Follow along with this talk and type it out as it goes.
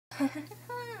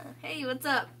Hey, what's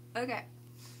up? Okay.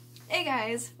 Hey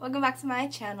guys, welcome back to my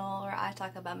channel where I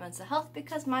talk about mental health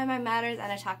because my mind matters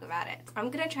and I talk about it. I'm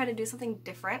gonna try to do something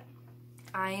different.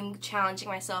 I'm challenging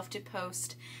myself to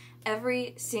post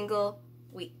every single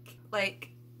week. Like,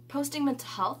 posting mental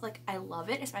health, like, I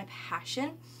love it, it's my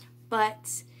passion,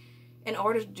 but in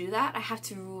order to do that, I have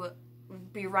to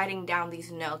be writing down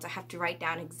these notes. I have to write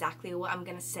down exactly what I'm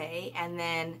gonna say and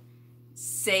then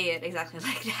say it exactly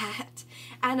like that.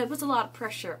 And it puts a lot of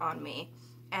pressure on me.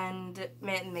 And it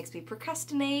makes me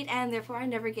procrastinate, and therefore I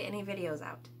never get any videos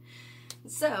out.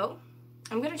 So,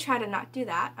 I'm gonna try to not do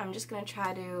that. I'm just gonna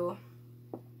try to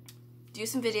do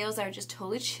some videos that are just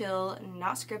totally chill,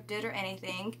 not scripted or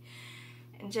anything,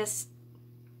 and just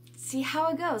see how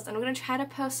it goes. And I'm gonna try to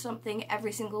post something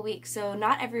every single week. So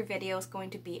not every video is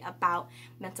going to be about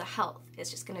mental health. It's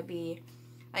just gonna be,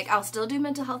 like, I'll still do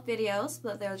mental health videos,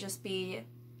 but they'll just be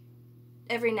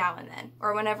every now and then,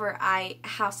 or whenever I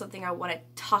have something I want to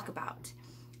talk about.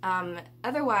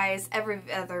 Otherwise, every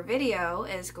other video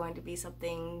is going to be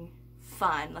something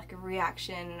fun, like a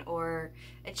reaction or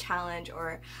a challenge,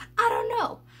 or I don't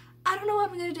know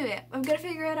what I'm going to do yet. I'm going to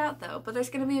figure it out though, but there's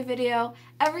going to be a video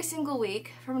every single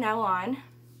week from now on.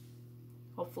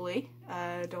 Hopefully,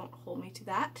 don't hold me to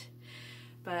that.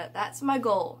 But that's my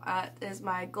goal. That is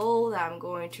my goal that I'm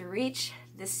going to reach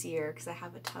this year because I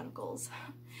have a ton of goals.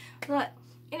 But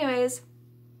anyways,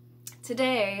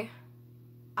 today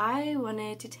I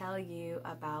wanted to tell you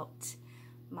about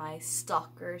my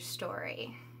stalker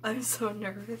story. I'm so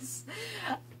nervous.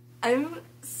 I'm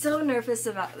so nervous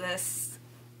about this,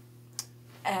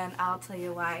 and I'll tell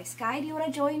you why. Sky, do you want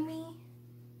to join me?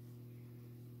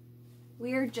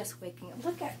 We're just waking up.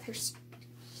 Look at her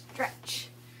stretch.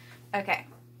 Okay,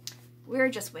 we're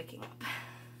just waking up.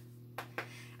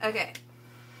 Okay,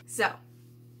 so,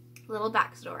 little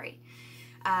backstory.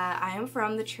 I am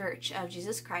from the Church of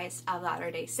Jesus Christ of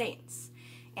Latter-day Saints,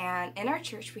 and in our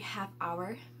church we have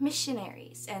our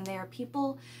missionaries, and they are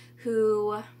people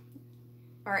who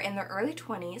are in their early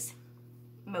 20s,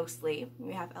 mostly.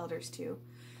 We have elders too,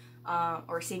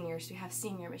 or seniors. We have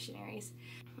senior missionaries,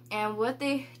 and what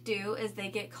they do is they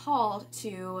get called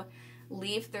to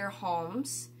leave their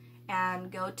homes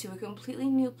and go to a completely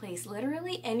new place,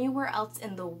 literally anywhere else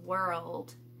in the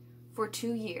world, for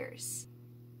 2 years.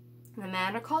 The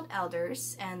men are called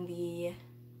elders and the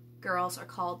girls are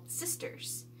called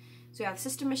sisters. So we have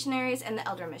sister missionaries and the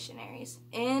elder missionaries.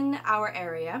 In our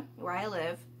area, where I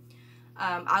live,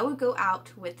 I would go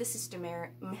out with the sister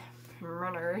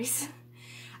missionaries.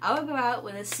 I would go out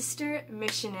with the sister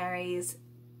missionaries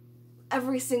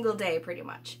every single day, pretty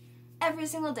much. Every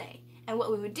single day. And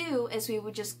what we would do is we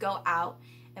would just go out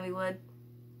and we would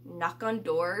knock on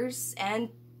doors and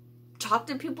talk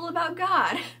to people about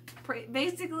God.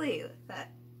 Basically,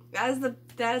 that is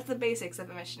the basics of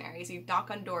a missionary. So you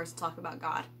knock on doors and talk about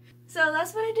God. So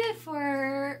that's what I did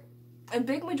for a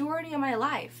big majority of my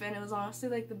life, and it was honestly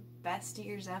like the best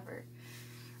years ever.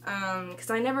 Because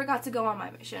I never got to go on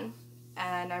my mission,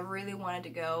 and I really wanted to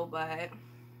go, but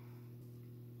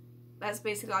that's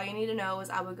basically all you need to know. Is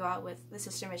I would go out with the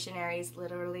sister missionaries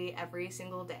literally every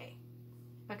single day.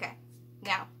 Okay,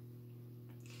 now,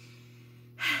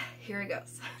 here it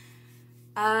goes.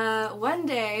 One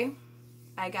day,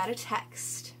 I got a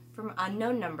text from an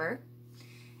unknown number.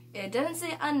 It didn't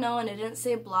say unknown, it didn't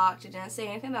say blocked, it didn't say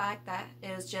anything like that.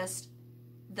 It was just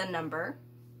the number.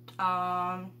 It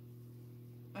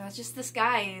was just this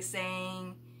guy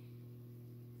saying,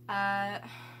 oh,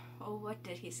 what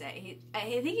did he say? I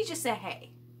think he just said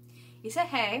hey. He said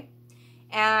hey,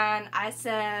 and I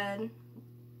said,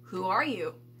 who are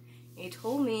you? And he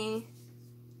told me,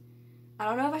 I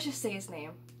don't know if I should say his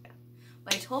name,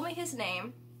 but he told me his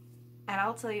name, and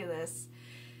I'll tell you this,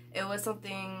 it was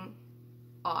something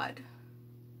odd.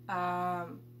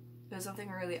 It was something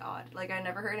really odd. Like, I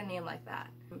never heard a name like that.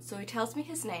 So he tells me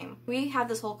his name. We have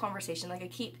this whole conversation. Like, I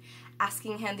keep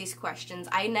asking him these questions.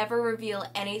 I never reveal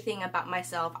anything about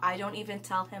myself. I don't even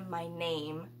tell him my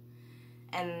name.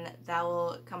 And that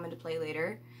will come into play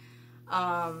later.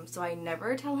 So I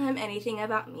never tell him anything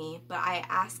about me, but I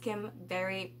ask him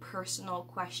very personal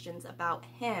questions about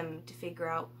him to figure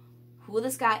out who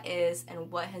this guy is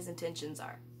and what his intentions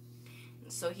are.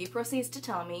 So he proceeds to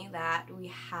tell me that we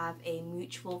have a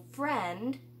mutual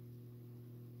friend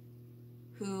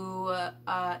who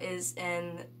is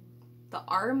in the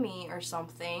army or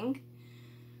something,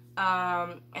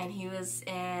 and he was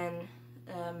in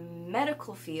the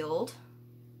medical field,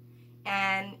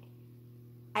 and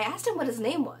I asked him what his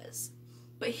name was,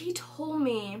 but he told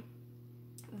me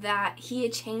that he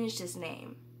had changed his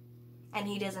name and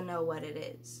he doesn't know what it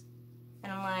is.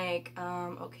 And I'm like,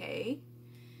 okay.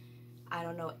 I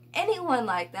don't know anyone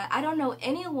like that. I don't know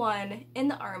anyone in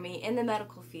the army, in the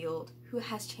medical field, who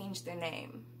has changed their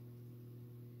name.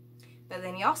 But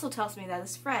then he also tells me that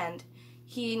his friend,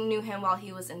 he knew him while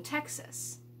he was in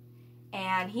Texas.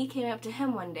 And he came up to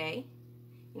him one day,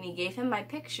 and he gave him my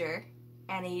picture,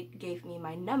 and he gave me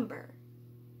my number.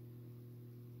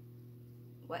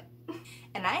 What?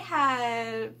 And I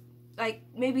had, like,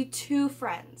 maybe 2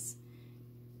 friends.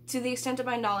 To the extent of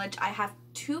my knowledge, I have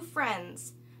 2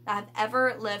 friends that have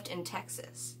ever lived in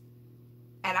Texas.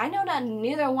 And I know that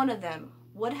neither one of them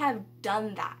would have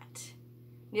done that.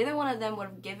 Neither one of them would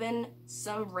have given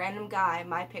some random guy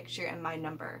my picture and my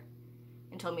number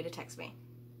and told me to text me.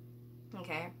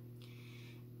 Okay?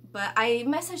 But I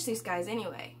messaged these guys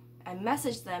anyway. I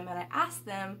messaged them and I asked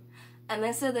them, and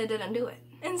they said they didn't do it.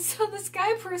 And so this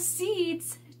guy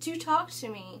proceeds to talk to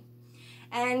me.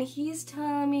 And he's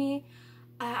telling me,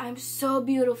 I'm so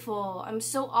beautiful, I'm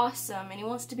so awesome, and he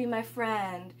wants to be my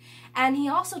friend. And he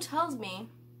also tells me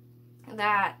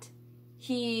that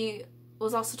he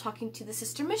was also talking to the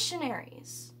sister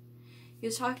missionaries. He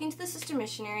was talking to the sister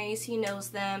missionaries, he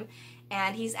knows them,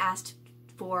 and he's asked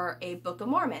for a Book of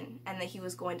Mormon, and that he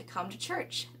was going to come to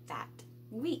church that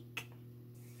week.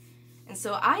 And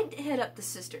so I hit up the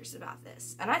sisters about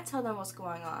this, and I tell them what's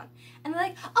going on. And they're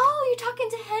like, oh, you're talking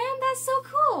to him? That's so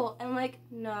cool. And I'm like,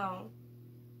 no,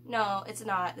 it's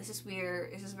not. This is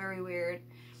weird. This is very weird.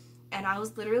 And I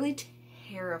was literally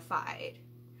terrified.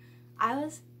 I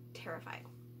was terrified.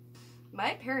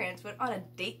 My parents went on a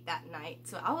date that night,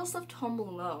 so I was left home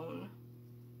alone.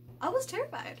 I was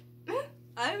terrified.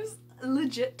 I was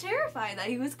legit terrified that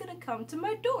he was gonna come to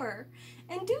my door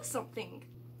and do something.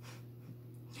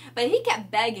 But he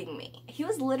kept begging me. He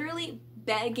was literally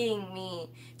begging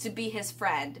me to be his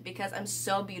friend because I'm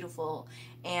so beautiful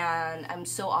and I'm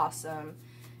so awesome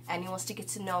and he wants to get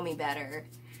to know me better.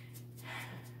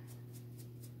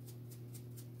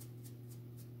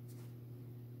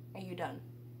 Are you done?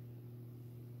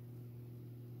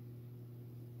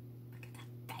 Look at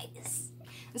that face.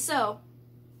 And so,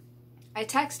 I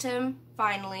text him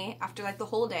finally, after like the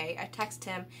whole day, I text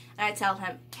him and I tell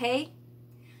him, hey,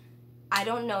 I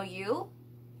don't know you.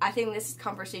 I think this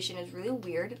conversation is really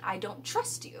weird. I don't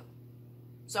trust you.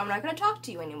 So I'm not going to talk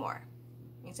to you anymore.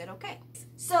 He said, okay.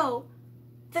 So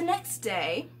the next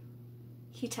day,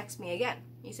 he texts me again.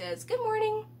 He says, good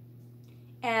morning.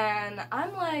 And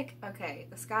I'm like, okay,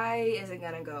 this guy isn't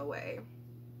going to go away.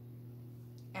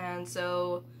 And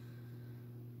so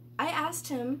I asked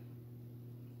him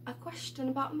a question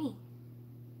about me.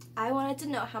 I wanted to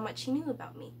know how much he knew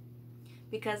about me.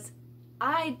 Because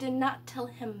I did not tell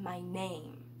him my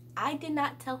name. I did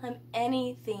not tell him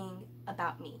anything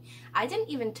about me. I didn't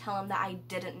even tell him that I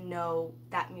didn't know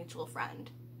that mutual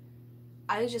friend.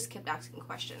 I just kept asking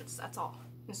questions, that's all.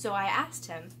 And so I asked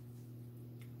him,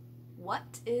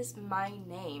 what is my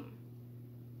name?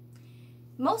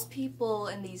 Most people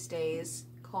in these days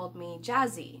called me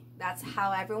Jazzy. That's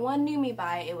how everyone knew me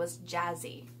by. It was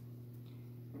Jazzy.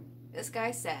 This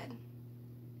guy said,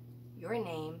 your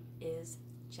name is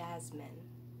Jasmine.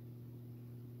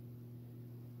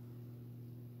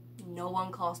 No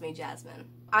one calls me Jasmine.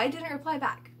 I didn't reply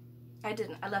back. I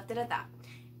didn't. I left it at that.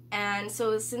 And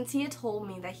so since he had told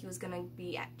me that he was going to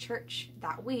be at church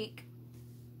that week,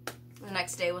 the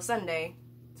next day was Sunday,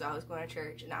 so I was going to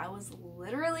church, and I was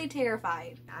literally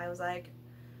terrified. I was like,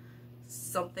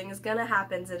 something is going to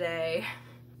happen today.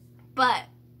 But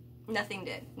nothing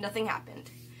did. Nothing happened.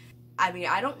 I mean,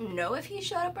 I don't know if he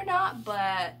showed up or not,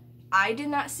 but I did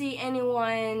not see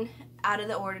anyone out of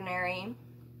the ordinary,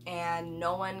 and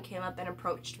no one came up and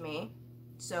approached me,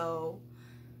 so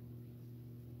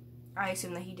I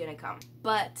assume that he didn't come.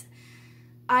 But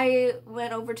I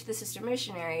went over to the sister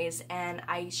missionaries and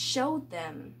I showed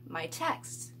them my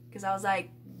text, because I was like,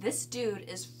 this dude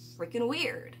is freaking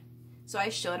weird. So I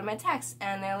showed them my text,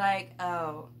 and they're like,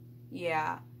 oh,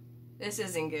 yeah, this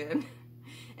isn't good.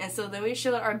 And so then we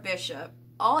showed our bishop.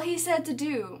 All he said to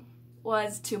do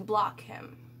was to block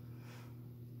him.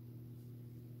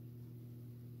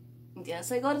 He didn't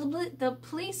say go to the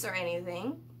police or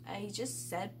anything. He just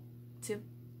said to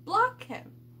block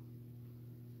him.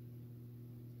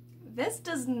 This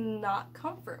does not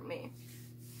comfort me,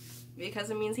 because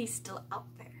it means he's still out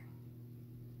there.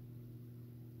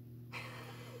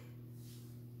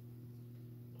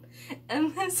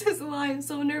 And this is why I'm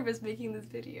so nervous making this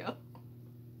video.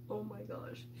 Oh my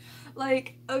gosh.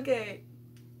 Like, okay,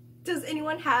 does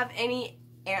anyone have any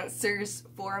answers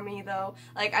for me though?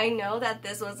 Like, I know that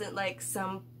this wasn't like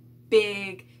some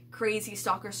big crazy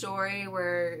stalker story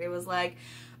where it was like,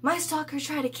 my stalker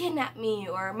tried to kidnap me,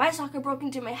 or my stalker broke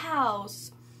into my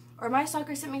house, or my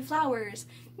stalker sent me flowers.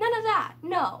 None of that.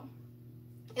 No.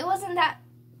 It wasn't that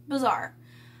bizarre,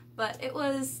 but it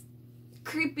was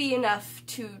creepy enough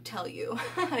to tell you.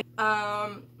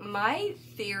 My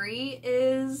theory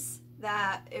is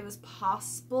that it was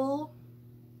possible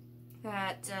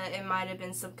that it might have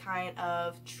been some kind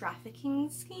of trafficking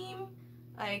scheme.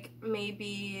 Like,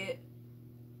 maybe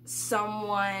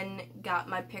someone got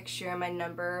my picture and my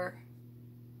number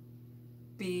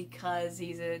because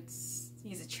he's a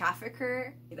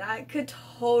trafficker. That could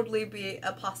totally be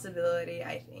a possibility,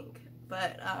 I think.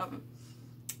 But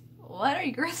what are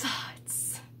your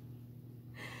thoughts?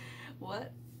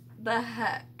 What the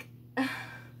heck?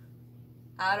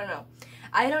 I don't know.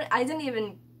 I didn't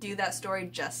even do that story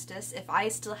justice. If I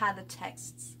still had the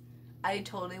texts, I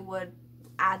totally would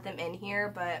add them in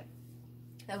here, but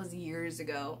that was years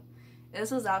ago.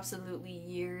 This was absolutely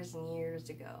years and years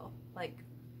ago. Like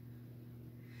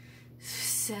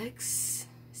 6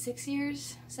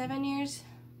 years, 7 years.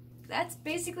 That's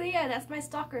basically it. That's my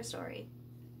stalker story.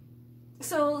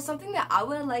 So something that I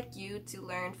would like you to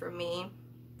learn from me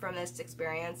from this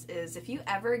experience is, if you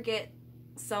ever get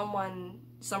some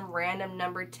random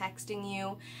number texting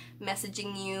you,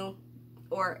 messaging you,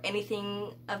 or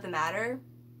anything of the matter,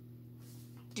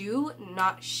 do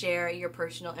not share your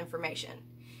personal information.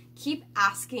 Keep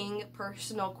asking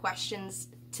personal questions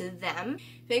to them.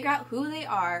 Figure out who they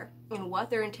are and what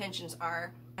their intentions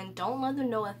are, and don't let them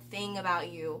know a thing about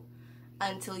you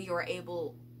until you're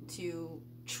able to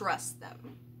trust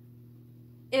them.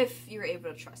 If you're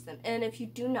able to trust them. And if you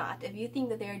do not, if you think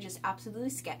that they're just absolutely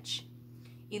sketch,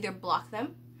 either block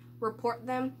them, report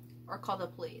them, or call the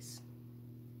police.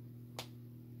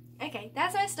 Okay,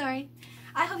 that's my story.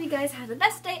 I hope you guys have the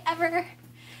best day ever,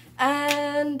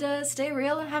 and stay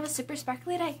real and have a super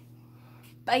sparkly day.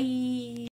 Bye!